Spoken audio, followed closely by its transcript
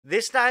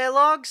This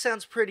dialogue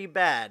sounds pretty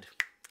bad.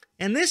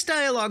 And this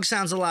dialogue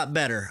sounds a lot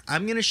better.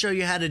 I'm going to show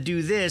you how to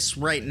do this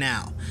right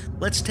now.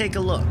 Let's take a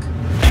look.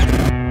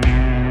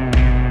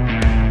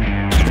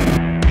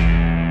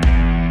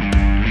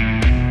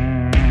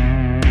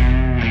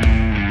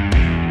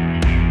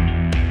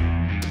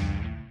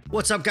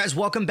 What's up, guys?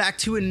 Welcome back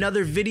to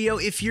another video.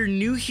 If you're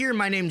new here,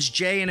 my name's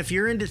Jay, and if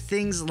you're into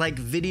things like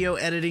video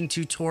editing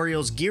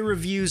tutorials, gear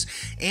reviews,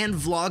 and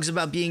vlogs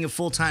about being a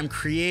full-time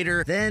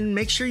creator, then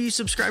make sure you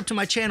subscribe to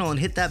my channel and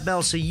hit that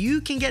bell so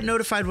you can get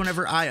notified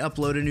whenever I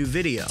upload a new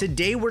video.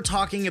 Today, we're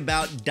talking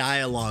about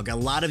dialogue. A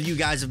lot of you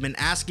guys have been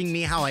asking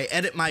me how I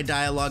edit my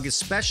dialogue,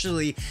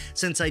 especially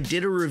since I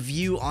did a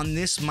review on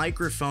this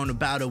microphone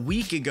about a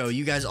week ago.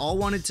 You guys all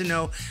wanted to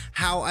know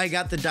how I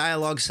got the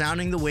dialogue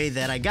sounding the way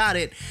that I got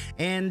it,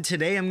 and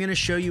today I'm going to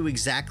show you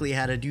exactly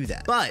how to do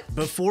that. But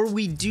before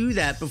we do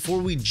that, before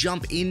we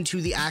jump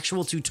into the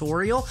actual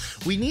tutorial,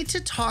 we need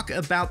to talk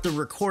about the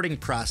recording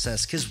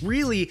process, because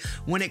really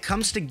when it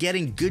comes to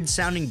getting good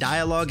sounding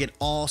dialogue, it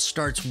all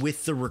starts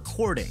with the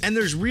recording. And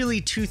there's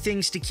really two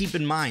things to keep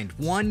in mind.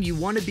 One, you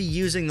want to be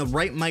using the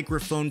right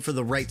microphone for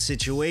the right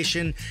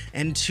situation,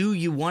 and two,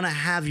 you want to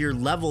have your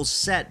levels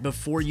set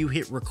before you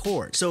hit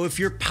record. So if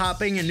you're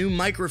popping a new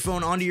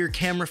microphone onto your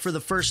camera for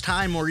the first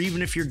time, or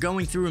even if you're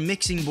going through a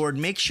mixing board,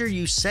 make sure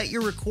you set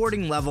your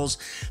recording levels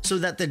so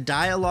that the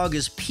dialogue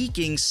is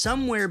peaking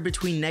somewhere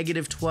between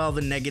 -12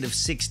 and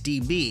 -6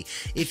 dB.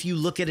 If you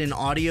look at an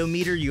audio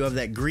meter, you have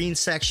that green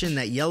section,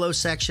 that yellow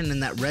section,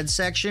 and that red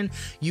section.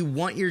 You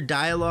want your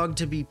dialogue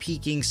to be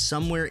peaking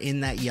somewhere in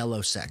that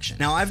yellow section.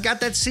 Now, I've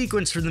got that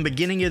sequence from the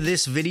beginning of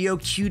this video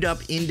queued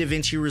up in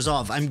Davinci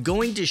Resolve. I'm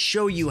going to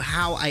show you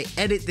how I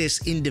edit this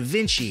in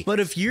Davinci, but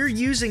if you're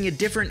using a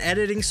different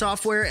editing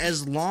software,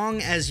 as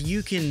long as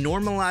you can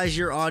normalize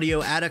your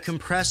audio, add a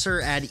compressor,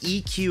 add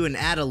EQ, and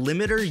add a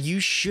limiter, you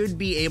should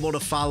be able to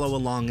follow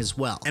along as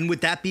well. And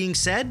with that being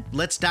said,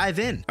 let's dive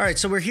in. All right,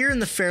 so we're here in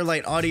the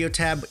Fairlight Audio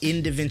tab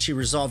in Davinci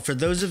Resolve. For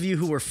those of you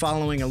who are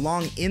following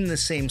along in the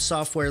same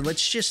software,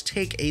 let's just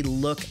take a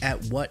look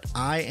at what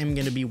I am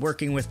going to be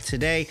working with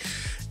today.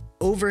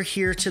 Over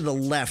here to the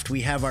left,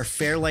 we have our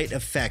Fairlight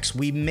effects.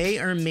 We may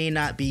or may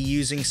not be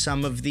using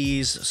some of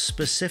these,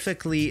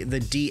 specifically the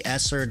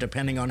de-esser,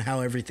 depending on how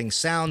everything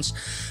sounds.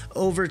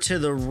 Over to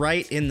the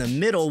right in the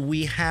middle,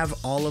 we have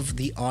all of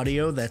the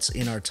audio that's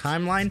in our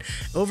timeline.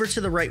 Over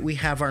to the right, we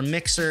have our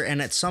mixer, and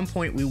at some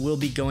point, we will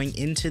be going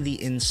into the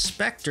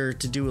inspector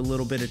to do a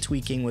little bit of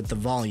tweaking with the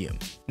volume.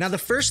 Now, the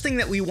first thing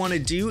that we want to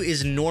do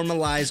is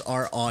normalize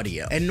our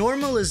audio. And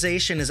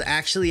normalization is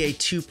actually a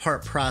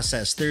two-part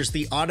process. There's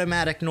the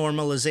automatic normalization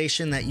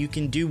that you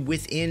can do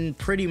within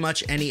pretty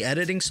much any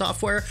editing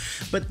software,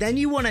 but then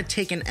you want to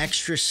take an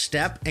extra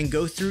step and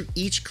go through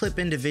each clip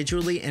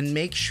individually and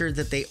make sure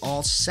that they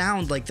all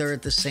sound like they're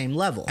at the same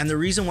level. And the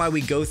reason why we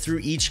go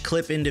through each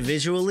clip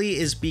individually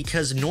is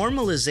because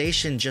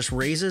normalization just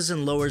raises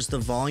and lowers the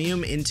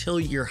volume until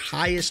your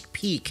highest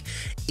peak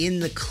in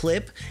the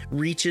clip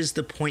reaches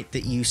the point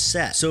that you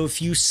set. So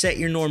if you set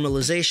your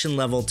normalization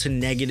level to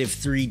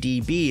 -3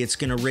 dB, it's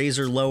going to raise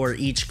or lower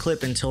each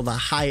clip until the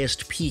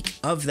highest peak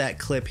of that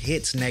clip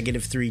hits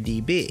 -3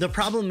 dB. The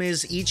problem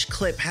is each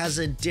clip has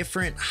a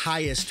different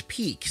highest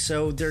peak,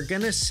 so they're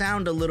gonna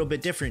sound a little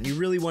bit different. You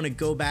really want to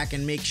go back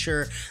and make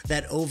sure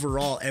that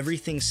overall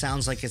everything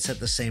sounds like it's at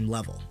the same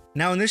level.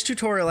 Now in this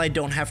tutorial, I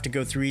don't have to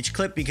go through each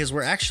clip because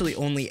we're actually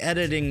only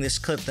editing this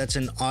clip that's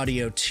in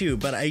audio too,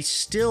 but I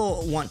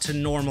still want to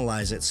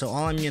normalize it. So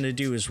all I'm gonna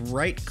do is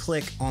right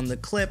click on the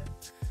clip.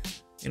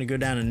 I'm gonna go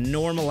down and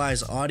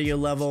normalize audio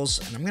levels,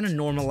 and I'm gonna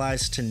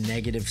normalize to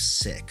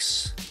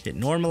 -6. Hit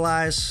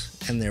normalize,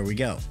 and there we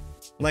go.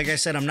 Like I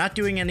said, I'm not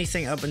doing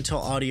anything up until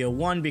audio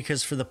 1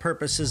 because for the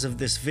purposes of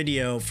this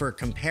video, for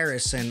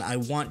comparison, I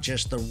want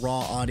just the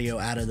raw audio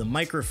out of the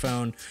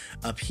microphone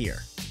up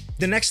here.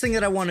 The next thing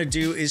that I want to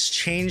do is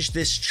change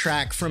this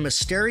track from a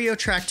stereo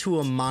track to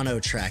a mono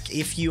track.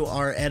 If you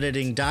are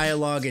editing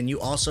dialogue and you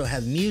also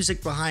have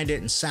music behind it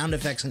and sound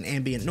effects and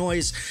ambient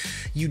noise,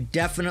 you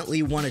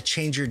definitely want to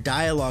change your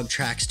dialogue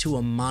tracks to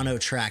a mono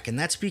track. And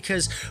that's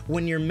because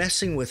when you're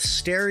messing with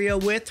stereo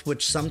width,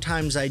 which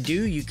sometimes I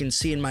do, you can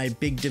see in my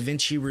big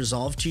Davinci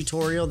Resolve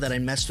tutorial that I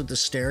messed with the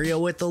stereo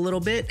width a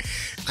little bit.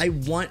 I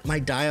want my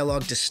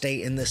dialogue to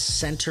stay in the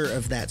center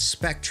of that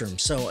spectrum.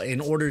 So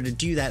in order to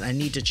do that, I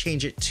need to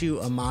change it to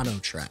a mono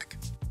track.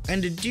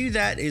 And to do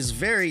that is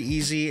very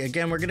easy.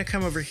 Again, we're going to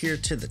come over here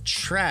to the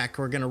track.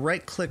 We're going to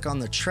right click on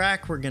the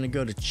track. We're going to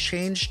go to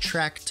change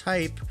track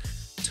type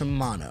to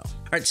mono.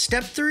 All right,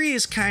 step 3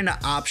 is kind of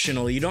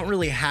optional. You don't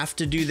really have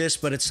to do this,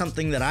 but it's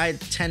something that I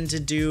tend to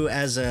do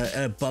as a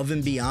above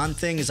and beyond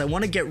thing. Is I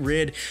want to get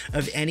rid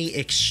of any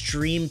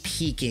extreme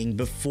peaking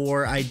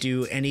before I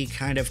do any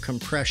kind of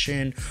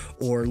compression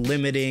or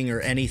limiting or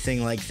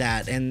anything like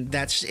that. And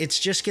it's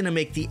just going to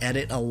make the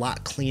edit a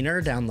lot cleaner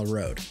down the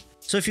road.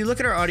 So if you look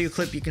at our audio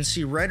clip, you can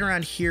see right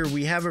around here,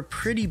 we have a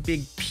pretty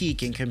big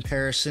peak in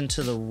comparison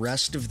to the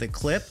rest of the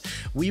clip.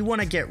 We want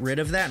to get rid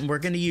of that, and we're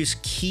going to use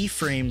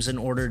keyframes in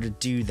order to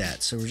do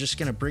that. So we're just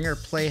going to bring our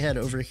playhead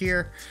over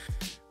here.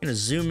 I'm going to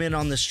zoom in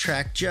on this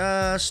track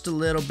just a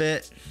little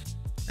bit.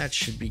 That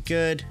should be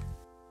good.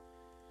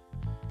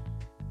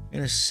 I'm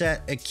going to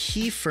set a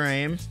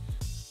keyframe,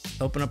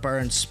 open up our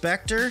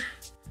inspector.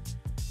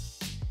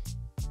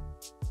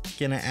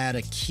 Going to add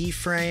a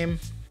keyframe.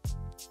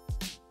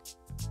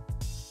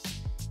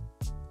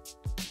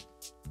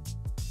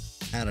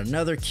 Add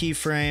another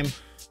keyframe.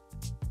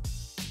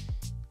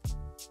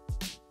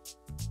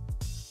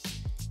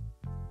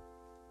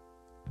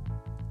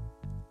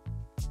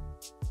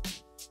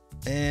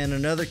 And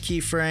another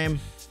keyframe.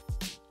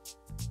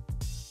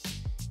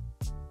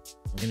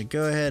 I'm going to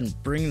go ahead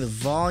and bring the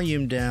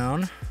volume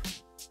down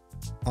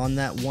on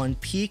that one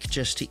peak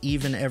just to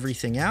even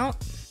everything out.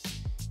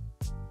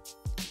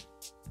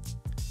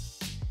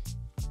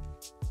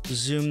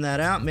 Zoom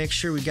that out, make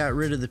sure we got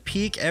rid of the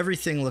peak.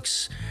 Everything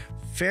looks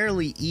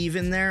fairly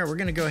even there. We're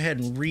going to go ahead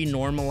and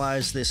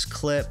renormalize this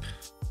clip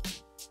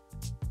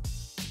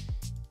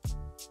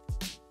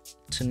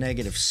to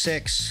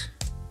 -6.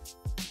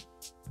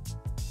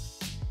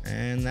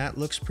 And that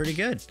looks pretty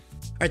good.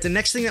 All right, the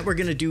next thing that we're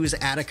going to do is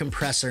add a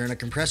compressor, and a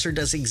compressor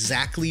does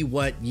exactly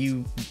what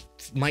you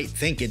might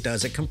think it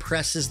does. It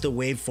compresses the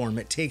waveform.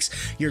 It takes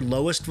your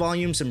lowest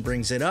volumes and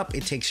brings it up.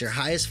 It takes your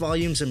highest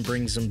volumes and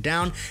brings them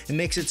down. It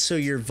makes it so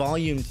your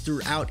volume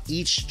throughout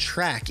each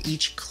track,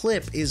 each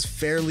clip is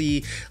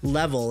fairly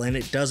level and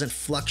it doesn't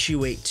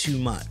fluctuate too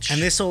much.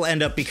 And this will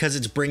end up, because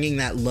it's bringing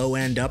that low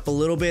end up a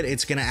little bit,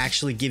 it's going to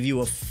actually give you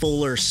a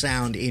fuller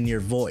sound in your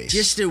voice.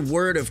 Just a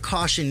word of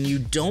caution, you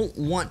don't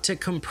want to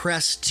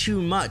compress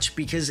too much,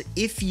 because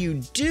if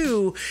you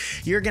do,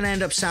 you're going to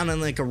end up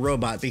sounding like a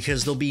robot,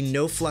 because there'll be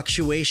no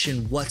fluctuation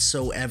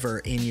whatsoever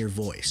in your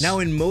voice. Now,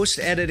 in most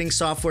editing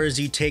softwares,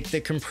 you take the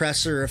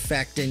compressor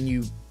effect and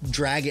you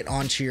drag it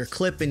onto your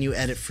clip and you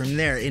edit from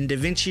there. In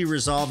Davinci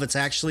Resolve, it's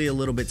actually a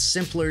little bit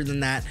simpler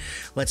than that.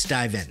 Let's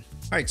dive in.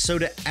 All right, so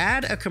to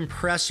add a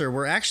compressor,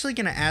 we're actually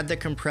going to add the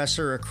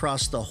compressor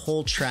across the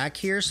whole track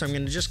here. So I'm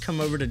going to just come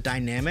over to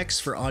Dynamics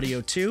for Audio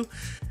 2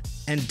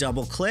 and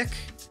double click.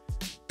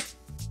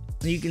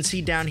 You can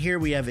see down here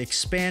we have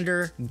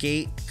expander,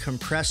 gate,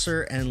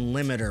 compressor, and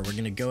limiter. We're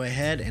going to go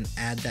ahead and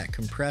add that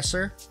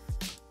compressor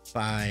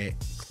by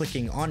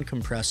clicking on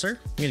compressor.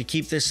 I'm going to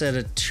keep this at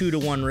a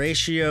 2:1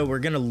 ratio. We're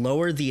going to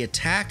lower the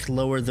attack,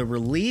 lower the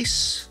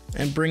release,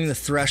 and bring the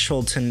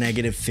threshold to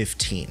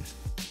 -15.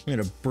 I'm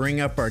going to bring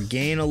up our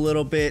gain a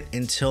little bit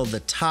until the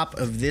top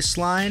of this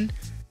line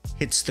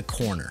hits the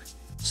corner.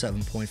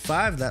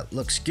 7.5, that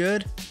looks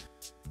good.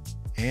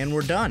 And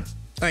we're done.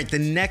 All right, the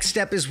next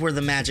step is where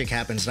the magic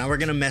happens. Now we're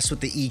gonna mess with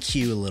the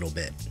EQ a little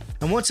bit.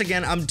 And once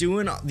again, I'm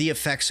doing the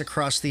effects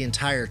across the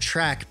entire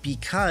track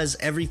because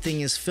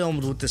everything is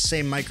filmed with the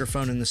same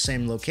microphone in the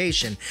same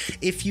location.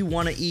 If you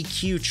wanna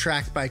EQ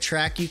track by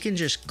track, you can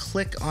just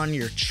click on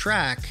your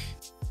track,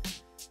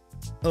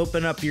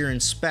 open up your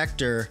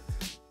inspector,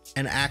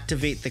 and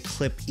activate the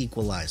clip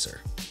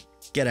equalizer.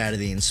 Get out of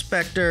the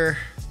inspector.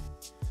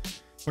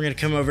 We're gonna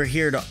come over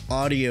here to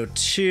Audio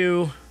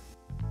 2,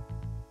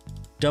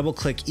 double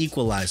click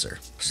equalizer.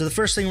 So the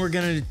first thing we're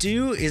gonna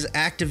do is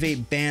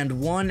activate band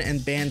 1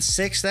 and band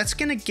 6. That's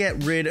gonna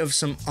get rid of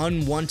some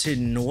unwanted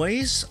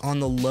noise on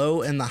the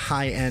low and the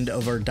high end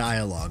of our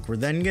dialogue. We're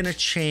then gonna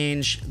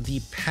change the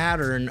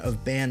pattern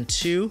of band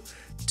 2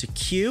 to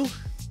Q.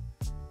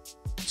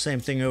 Same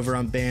thing over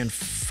on band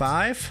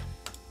 5.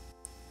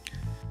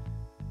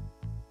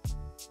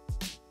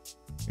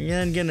 We're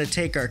then gonna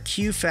take our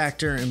Q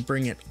factor and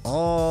bring it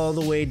all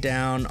the way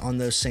down on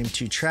those same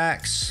two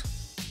tracks.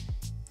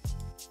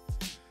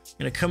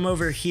 I'm gonna come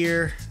over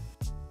here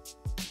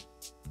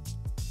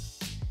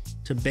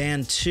to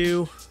band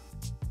 2.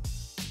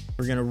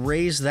 We're gonna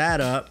raise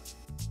that up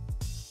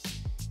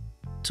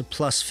to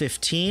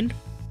 +15.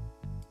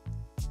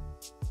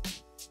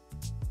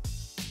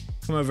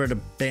 Come over to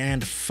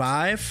band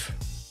 5.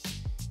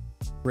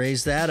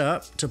 Raise that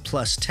up to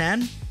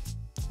 +10.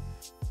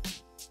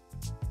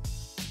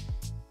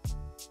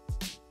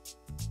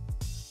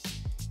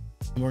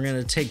 And we're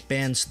gonna take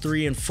bands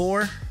 3 and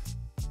 4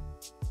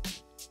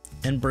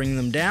 and bring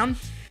them down.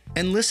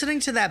 And listening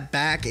to that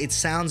back, it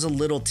sounds a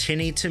little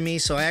tinny to me,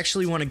 so I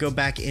actually want to go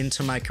back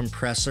into my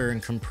compressor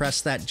and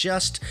compress that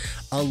just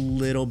a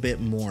little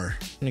bit more.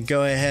 I'm gonna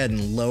go ahead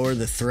and lower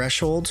the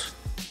threshold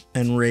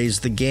and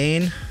raise the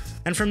gain.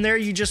 And from there,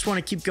 you just want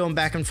to keep going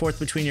back and forth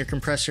between your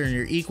compressor and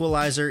your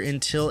equalizer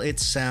until it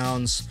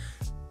sounds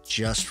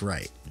just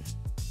right.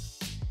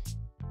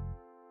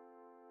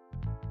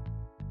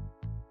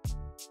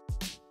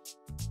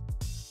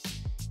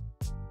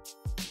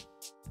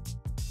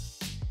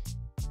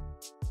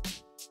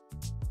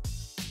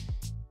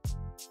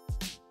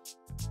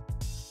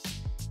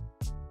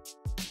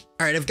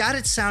 All right, I've got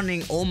it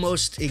sounding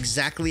almost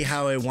exactly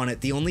how I want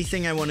it. The only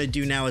thing I want to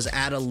do now is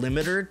add a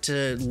limiter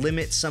to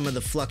limit some of the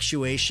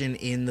fluctuation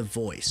in the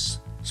voice.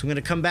 So So I'm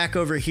gonna come back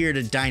over here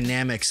to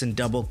dynamics and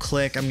double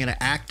click. I'm gonna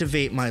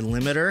activate my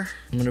limiter.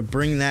 I'm gonna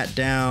bring that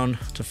down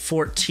to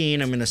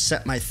 14. I'm gonna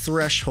set my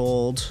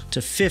threshold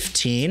to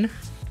 15. I'm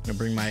gonna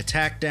bring my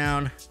attack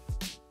down.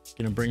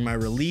 Gonna bring my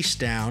release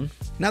down.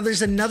 Now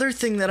there's another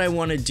thing that I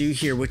want to do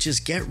here, which is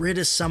get rid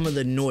of some of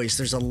the noise.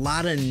 There's a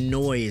lot of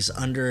noise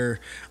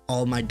under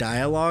all my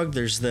dialogue.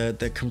 There's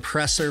the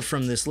compressor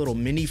from this little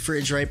mini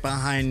fridge right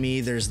behind me.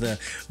 There's the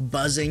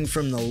buzzing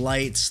from the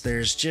lights.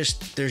 There's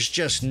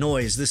just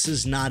noise. This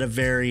is not a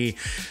very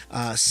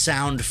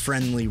sound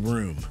friendly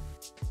room.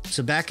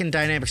 So back in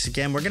dynamics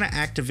again, we're gonna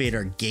activate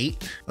our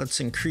gate. Let's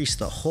increase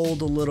the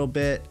hold a little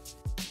bit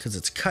because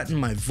it's cutting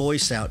my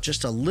voice out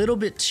just a little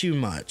bit too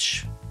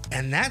much.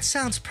 And that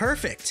sounds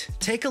perfect.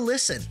 Take a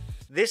listen.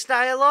 This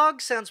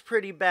dialogue sounds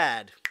pretty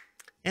bad.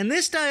 And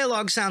this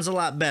dialogue sounds a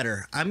lot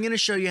better. I'm gonna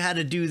show you how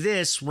to do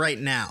this right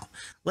now.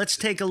 Let's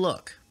take a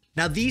look.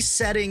 Now these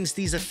settings,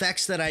 these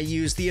effects that I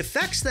use, the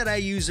effects that I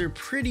use are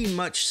pretty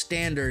much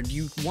standard.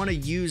 You wanna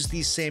use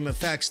these same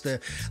effects, the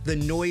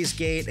noise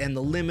gate and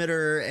the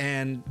limiter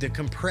and the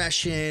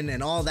compression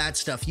and all that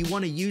stuff. You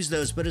wanna use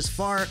those, but as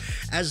far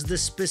as the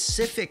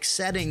specific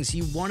settings,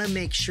 you wanna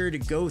make sure to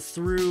go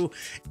through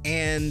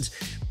and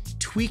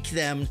tweak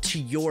them to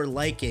your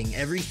liking.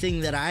 Everything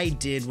that I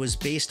did was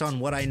based on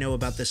what I know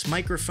about this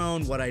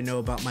microphone, what I know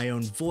about my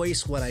own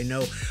voice, what I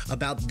know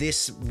about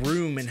this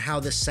room and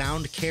how the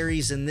sound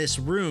carries in this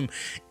room.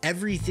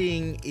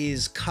 Everything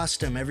is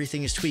custom,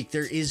 everything is tweaked.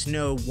 There is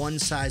no one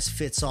size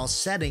fits all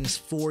settings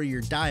for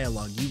your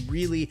dialogue. You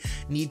really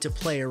need to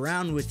play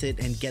around with it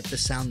and get the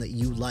sound that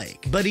you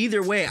like. But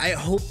either way, I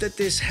hope that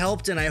this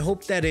helped, and I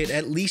hope that it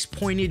at least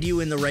pointed you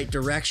in the right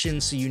direction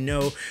so you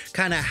know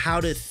kind of how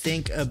to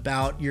think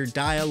about your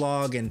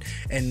dialogue and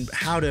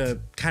how to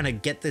kind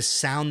of get the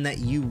sound that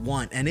you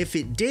want. And if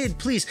it did,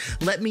 please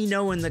let me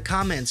know in the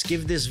comments.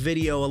 Give this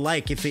video a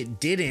like. If it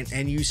didn't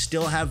and you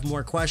still have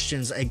more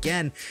questions,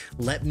 again,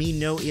 let me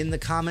know in the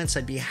comments.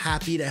 I'd be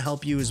happy to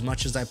help you as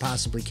much as I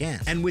possibly can.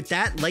 And with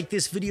that, like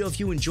this video if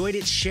you enjoyed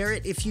it, share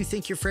it if you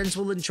think your friends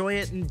will enjoy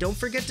it, and don't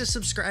forget to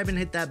subscribe and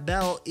hit that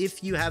bell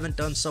if you haven't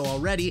done so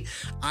already.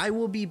 I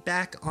will be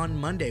back on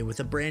Monday with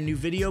a brand new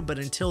video, but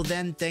until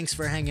then, thanks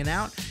for hanging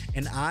out,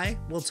 and I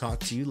will talk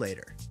to you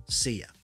later. See ya.